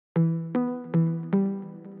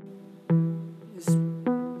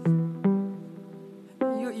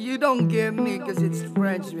don't get me, cause it's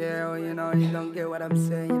French, yeah, you know, you don't get what I'm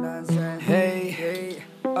saying, you know what I'm saying? Hey,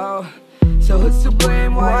 oh. So who's to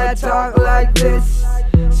blame why I talk like this?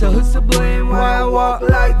 So who's to blame why I walk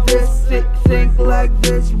like this? Think like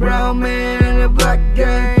this, brown man in a black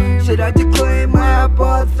gang. Should I declaim my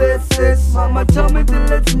hypothesis? Mama told me to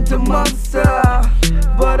listen to Monster,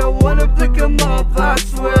 but I wanna pick him up, I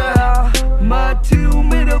swear. My two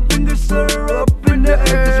middle fingers are up in the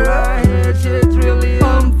air, 'cause right here shit's really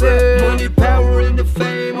unfair. Money, power, and the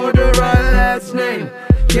fame, or the right last name.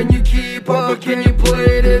 Can you keep up or can you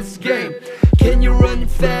play this game? Can you run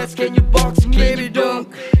fast, can you box, can you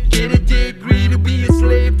dunk? Get a degree to be a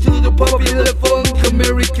slave to the popular funk.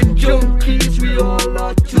 American junkies, we all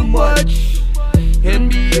are too much.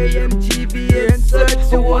 NBA, MTV and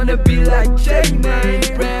such. I wanna be like J-Man,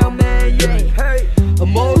 Brown Man, yeah.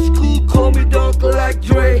 I'm old school, call me dunk like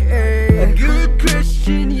Dre. A good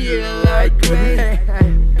Christian, yeah, like Dre.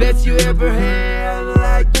 Best you ever had,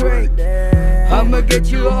 like Drake. I'ma get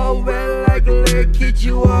you all wet like a lake, hit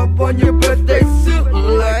you up on your birthday suit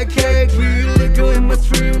like cake. We liquor in my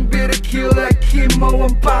stream, bitter kill like Kimo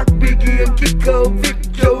and Pac, Biggie and Kiko,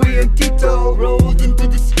 Vic, Joey and Tito. Rolled into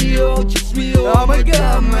the steel, just me, oh my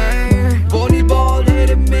god, man. Bonnie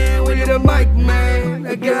bald-headed man with a mic, man.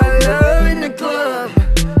 I got love in the club,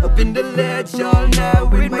 up in the ledge all night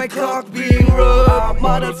with my cock being rubbed.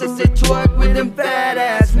 Models I say twerk with them fat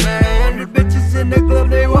ass, man. The bitches in the club,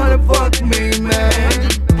 they wanna fuck me, man.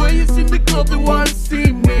 The boys in the club, they wanna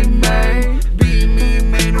see me, man. Be me,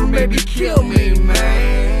 man, or maybe kill me,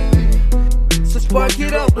 man. So spark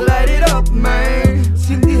it up, light it up, man.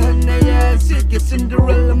 Cindy Hanaya,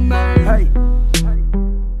 Cinderella, man.